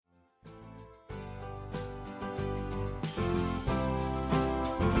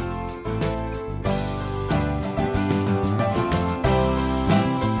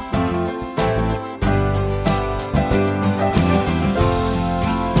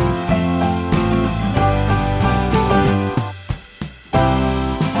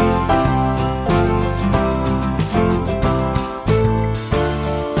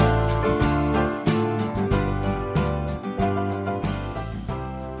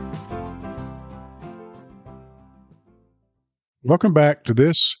Welcome back to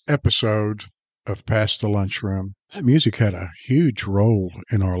this episode of Past the Lunchroom. That music had a huge role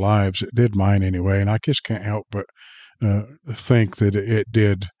in our lives. It did mine anyway, and I just can't help but think that it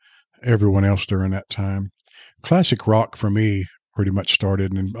did everyone else during that time. Classic rock for me pretty much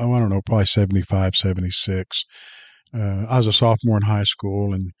started in, I don't know, probably 75, 76. I was a sophomore in high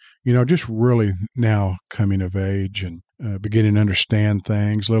school and, just really now coming of age and beginning to understand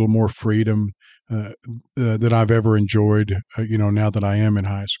things, a little more freedom uh, that I've ever enjoyed, now that I am in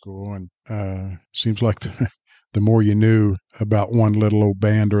high school. And seems like the more you knew about one little old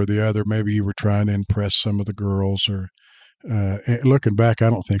band or the other, maybe you were trying to impress some of the girls or looking back, I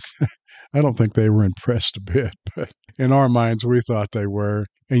don't think I don't think they were impressed a bit, but in our minds, we thought they were.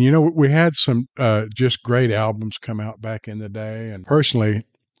 And we had some just great albums come out back in the day. And personally,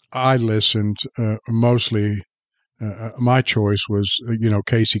 I listened mostly. My choice was,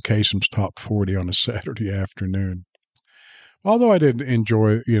 Casey Kasem's Top 40 on a Saturday afternoon. Although I did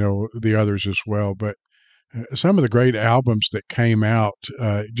enjoy, the others as well, but some of the great albums that came out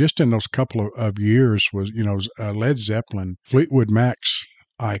just in those couple of years was, Led Zeppelin, Fleetwood Mac's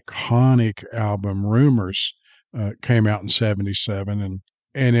iconic album Rumors came out in '77,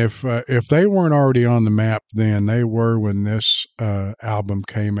 and if they weren't already on the map then, they were when this album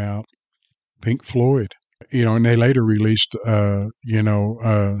came out. Pink Floyd, and they later released,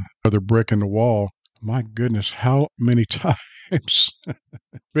 Another Brick in the Wall. My goodness, how many times?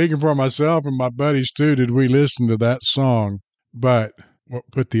 Speaking for myself and my buddies too, did we listen to that song? But what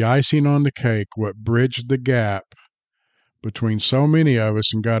put the icing on the cake, what bridged the gap between so many of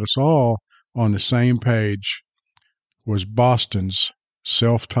us and got us all on the same page, was Boston's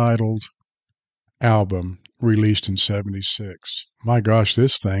self-titled album released in '76. My gosh,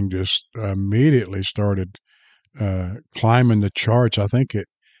 this thing just immediately started climbing the charts. I think it,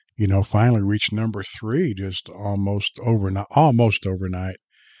 finally reached number 3 just almost overnight. Almost overnight.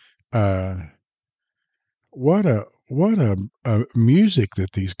 What a music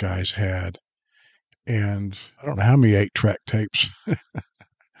that these guys had, and I don't know how many 8-track tapes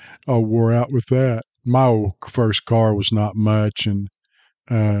I wore out with that. My old first car was not much, and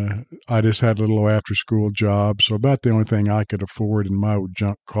I just had a little after school job, so about the only thing I could afford in my old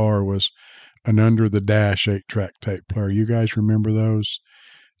junk car was an under the dash 8-track tape player. You guys remember those?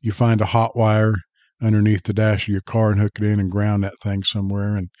 You find a hot wire underneath the dash of your car and hook it in and ground that thing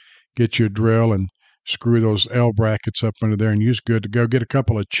somewhere and get you a drill and screw those L brackets up under there, and you're good to go. Get a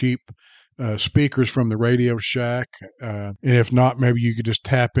couple of cheap speakers from the Radio Shack. And if not, maybe you could just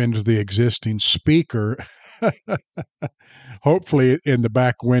tap into the existing speaker. Hopefully in the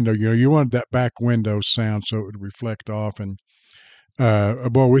back window, you wanted that back window sound so it would reflect off. And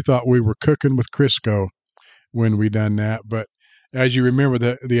boy, we thought we were cooking with Crisco when we done that. But as you remember,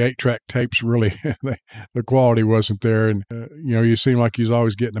 the 8-track tapes really, the quality wasn't there. And, you seem like you was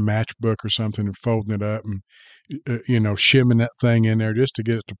always getting a matchbook or something and folding it up and, shimming that thing in there just to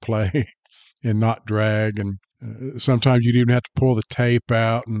get it to play and not drag. And sometimes you'd even have to pull the tape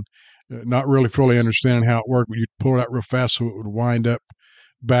out and not really fully understanding how it worked, but you'd pull it out real fast so it would wind up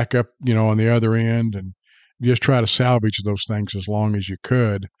back up, on the other end, and just try to salvage those things as long as you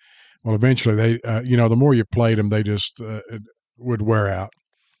could. Well, eventually they, the more you played them, they just would wear out.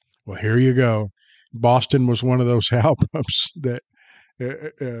 Well, here you go. Boston was one of those albums that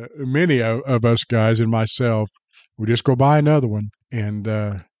many of us guys and myself would just go buy another one. And,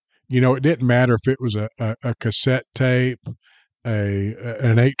 it didn't matter if it was a cassette tape,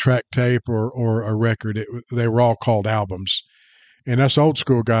 an 8-track tape, or a record. They were all called albums. And us old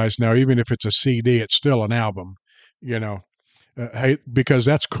school guys now, even if it's a CD, it's still an album, hey, because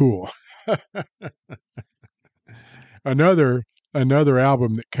that's cool. Another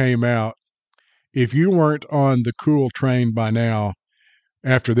album that came out, if you weren't on the cool train by now,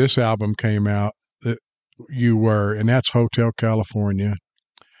 after this album came out, that you were, and that's Hotel California.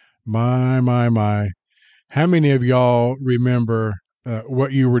 My. How many of y'all remember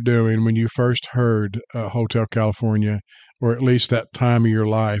what you were doing when you first heard Hotel California, or at least that time of your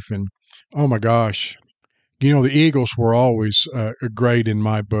life? And oh my gosh, the Eagles were always great in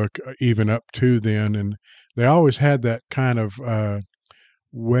my book, even up to then, and they always had that kind of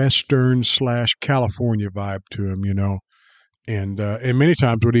Western / California vibe to them, and many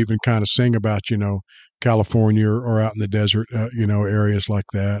times would even kind of sing about, California or out in the desert, areas like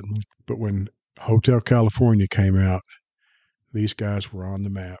that. But when Hotel California came out, these guys were on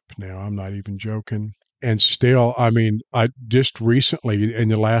the map. Now, I'm not even joking. And still, I mean, I just recently, in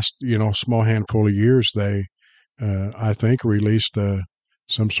the last, small handful of years, they, I think, released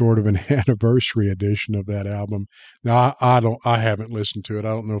some sort of an anniversary edition of that album. Now, I haven't listened to it. I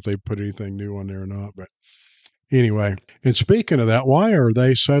don't know if they put anything new on there or not, but Anyway, and speaking of that, why are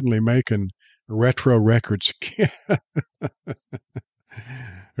they suddenly making retro records again?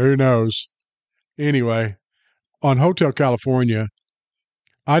 Who knows? Anyway, on Hotel California,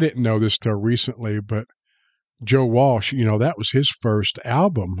 I didn't know this till recently, but Joe Walsh, that was his first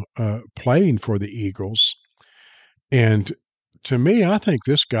album playing for the Eagles. And to me, I think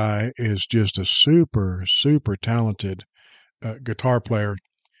this guy is just a super, super talented guitar player.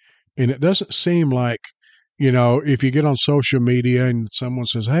 And it doesn't seem like, if you get on social media and someone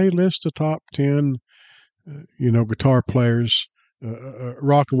says, hey, list the top 10, guitar players,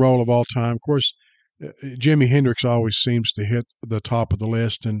 rock and roll of all time. Of course, Jimi Hendrix always seems to hit the top of the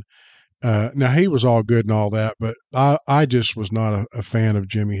list. And now he was all good and all that, but I just was not a fan of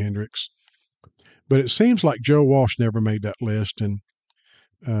Jimi Hendrix. But it seems like Joe Walsh never made that list. And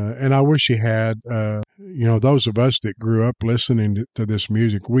I wish he had. Those of us that grew up listening to this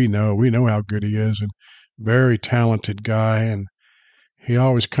music, we know how good he is, and very talented guy. And he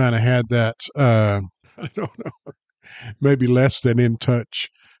always kind of had that, I don't know, maybe less than in touch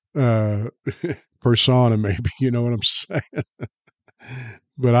persona, maybe, you know what I'm saying?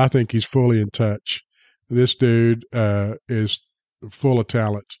 But I think he's fully in touch. This dude is full of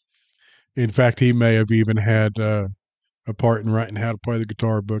talent. In fact, he may have even had a part in writing How to Play the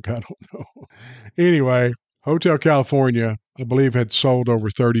Guitar book. I don't know. Anyway, Hotel California, I believe, had sold over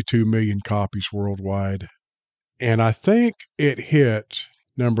 32 million copies worldwide. And I think it hit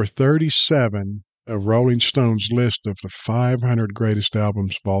number 37 of Rolling Stone's list of the 500 greatest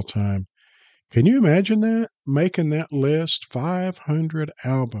albums of all time. Can you imagine that? Making that list, 500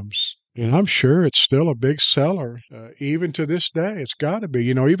 albums. And I'm sure it's still a big seller, even to this day. It's got to be.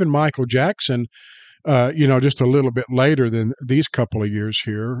 Even Michael Jackson, just a little bit later than these couple of years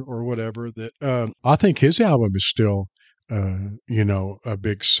here or whatever, that I think his album is still, a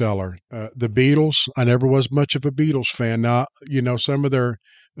big seller. The Beatles, I never was much of a Beatles fan. Now, some of their,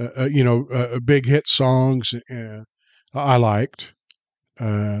 big hit songs I liked,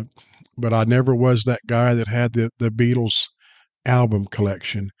 but I never was that guy that had the Beatles album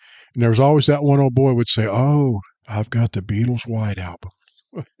collection. And there was always that one old boy would say, oh, I've got the Beatles White Album.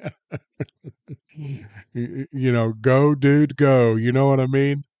 Go, dude, go. You know what I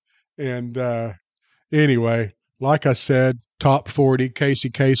mean? And anyway, like I said, top 40, Casey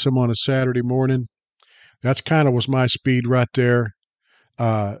Kasem on a Saturday morning. That's kind of was my speed right there.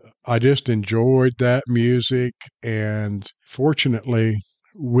 I just enjoyed that music. And fortunately,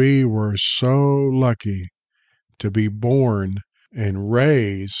 we were so lucky to be born and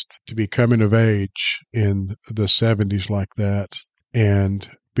raised to be coming of age in the 70s like that and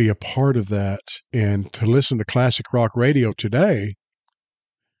be a part of that. And to listen to classic rock radio today,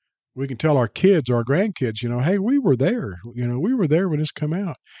 we can tell our kids, our grandkids, hey, we were there. We were there when this came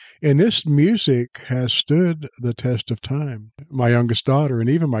out. And this music has stood the test of time. My youngest daughter and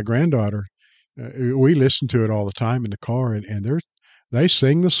even my granddaughter, we listen to it all the time in the car, and they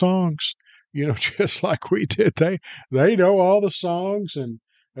sing the songs, just like we did. They know all the songs, and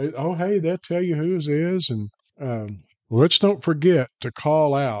oh, hey, they'll tell you whose is. And let's don't forget to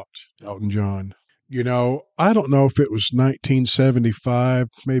call out Elton John. I don't know if it was 1975,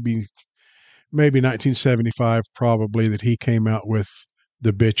 maybe 1975, probably, that he came out with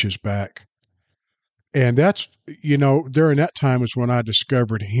The Bitches Back. And that's, during that time was when I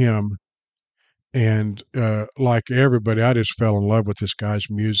discovered him. And like everybody, I just fell in love with this guy's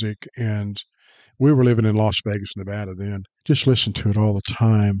music. And we were living in Las Vegas, Nevada then. Just listened to it all the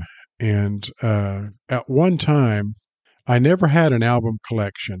time. And at one time, I never had an album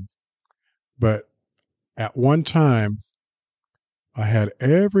collection, but at one time, I had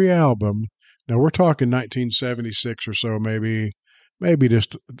every album. Now we're talking 1976 or so, maybe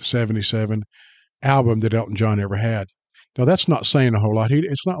just 77 album that Elton John ever had. Now that's not saying a whole lot.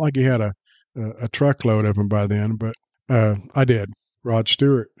 It's not like he had a truckload of them by then, but I did. Rod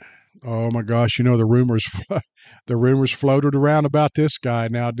Stewart. Oh my gosh, the rumors floated around about this guy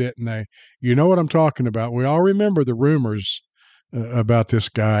now, didn't they? You know what I'm talking about. We all remember the rumors about this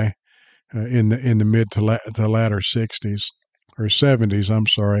guy in the mid to latter 60s or 70s. I'm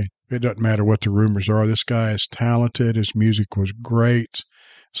sorry. It doesn't matter what the rumors are. This guy is talented. His music was great.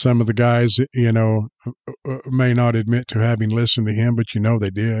 Some of the guys, may not admit to having listened to him, but they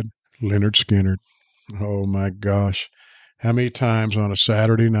did. Lynyrd Skynyrd. Oh my gosh. How many times on a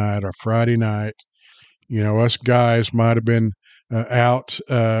Saturday night or Friday night, us guys might have been out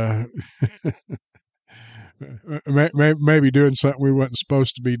maybe doing something we wasn't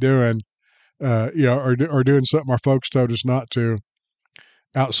supposed to be doing, or doing something our folks told us not to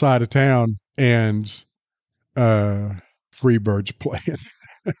outside of town, and Freebirds playing.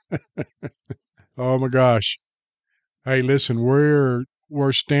 Oh my gosh. Hey, listen, we're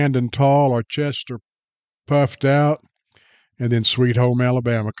standing tall, our chests are puffed out, and then Sweet Home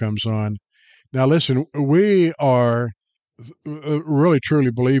Alabama comes on. Now, listen, we are really truly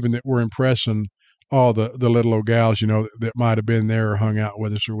believing that we're impressing all the little old gals, that might have been there or hung out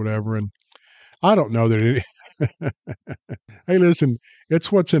with us or whatever. And I don't know that it. Hey, listen,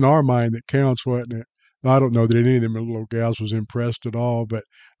 it's what's in our mind that counts, wasn't it? I don't know that any of them little old gals was impressed at all, but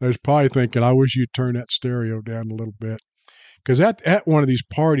they was probably thinking, I wish you'd turn that stereo down a little bit. Because at one of these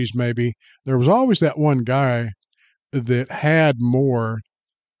parties, maybe, there was always that one guy that had more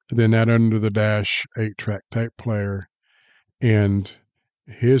than that under the dash 8-track tape player, and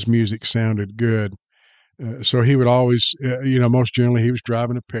his music sounded good. So he would always, most generally, he was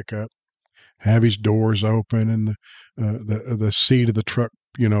driving a pickup, have his doors open, and the seat of the truck,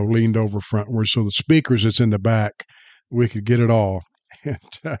 leaned over frontward, so the speakers that's in the back, we could get it all. And,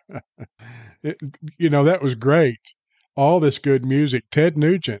 it, that was great. All this good music. Ted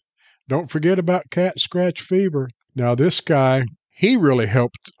Nugent. Don't forget about Cat Scratch Fever. Now, this guy, he really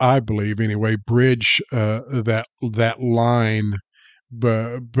helped, I believe anyway, bridge that line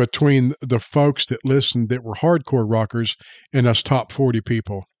between the folks that listened that were hardcore rockers and us top 40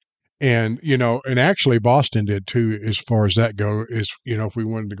 people. And, and actually Boston did too, as far as that go, is, if we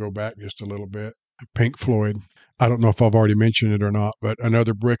wanted to go back just a little bit. Pink Floyd. I don't know if I've already mentioned it or not, but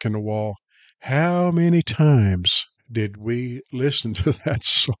another brick in the wall. How many times did we listen to that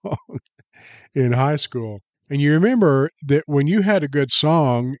song in high school? And you remember that when you had a good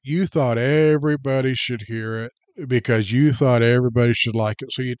song, you thought everybody should hear it because you thought everybody should like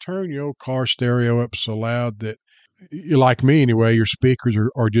it. So you turn your old car stereo up so loud that, like me anyway, your speakers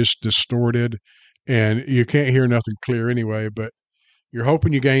are just distorted and you can't hear nothing clear anyway, but you're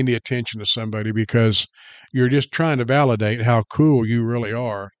hoping you gain the attention of somebody because you're just trying to validate how cool you really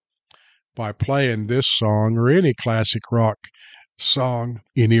are by playing this song or any classic rock song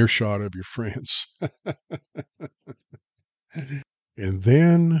in earshot of your friends. And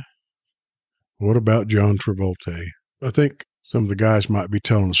then what about John Travolta? I think some of the guys might be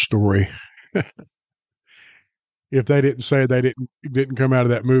telling a story. If they didn't say they didn't come out of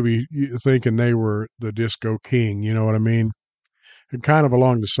that movie thinking they were the disco king, you know what I mean? And kind of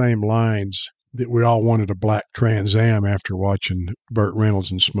along the same lines that we all wanted a black Trans Am after watching Burt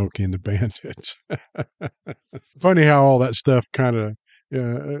Reynolds and Smokey and the Bandits. Funny how all that stuff kind of,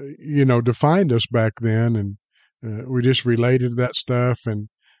 defined us back then, and we just related to that stuff, and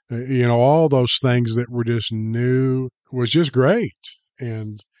all those things that were just new was just great,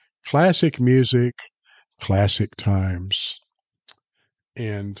 and classic music, classic times,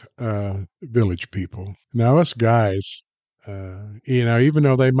 and Village People. Now us guys, even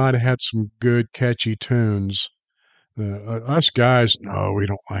though they might have had some good catchy tunes, us guys, no, we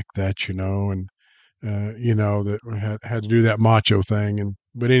don't like that, and that we had to do that macho thing.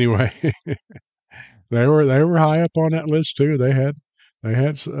 But anyway, they were high up on that list too. They had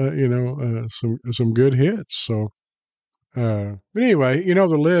some good hits. So, but anyway, the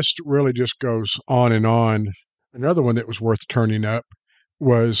list really just goes on and on. Another one that was worth turning up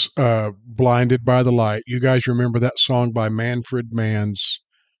was Blinded by the Light. You guys remember that song by Manfred Mann's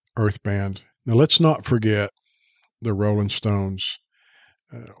Earth Band? Now, let's not forget the Rolling Stones.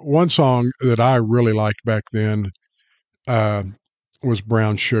 One song that I really liked back then was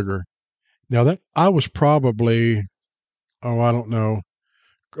Brown Sugar. Now, that I was probably, I don't know,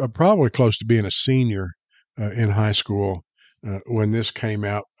 probably close to being a senior in high school when this came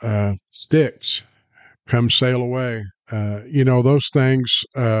out. Styx, Come Sail Away. Those things,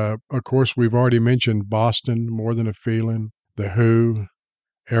 of course, we've already mentioned Boston, More Than a Feeling, The Who,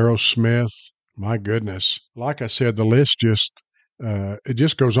 Aerosmith. My goodness. Like I said, the list it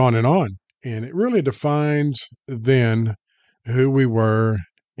just goes on. And it really defined then who we were.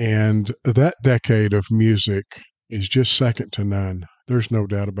 And that decade of music is just second to none. There's no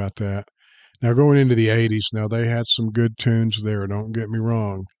doubt about that. Now, going into the 80s, now they had some good tunes there, don't get me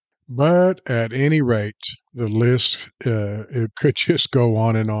wrong. But at any rate, the list, it could just go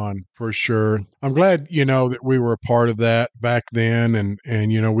on and on for sure. I'm glad, that we were a part of that back then, and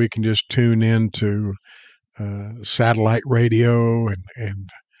we can just tune into satellite radio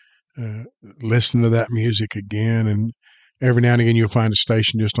and listen to that music again. And every now and again, you'll find a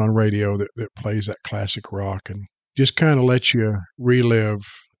station just on radio that plays that classic rock and just kind of lets you relive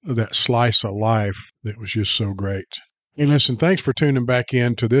that slice of life that was just so great. Hey, listen, thanks for tuning back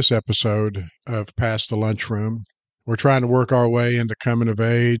in to this episode of Past the Lunchroom. We're trying to work our way into coming of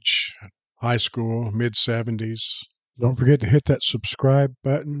age, high school, mid-70s. Don't forget to hit that subscribe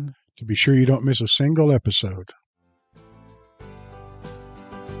button to be sure you don't miss a single episode.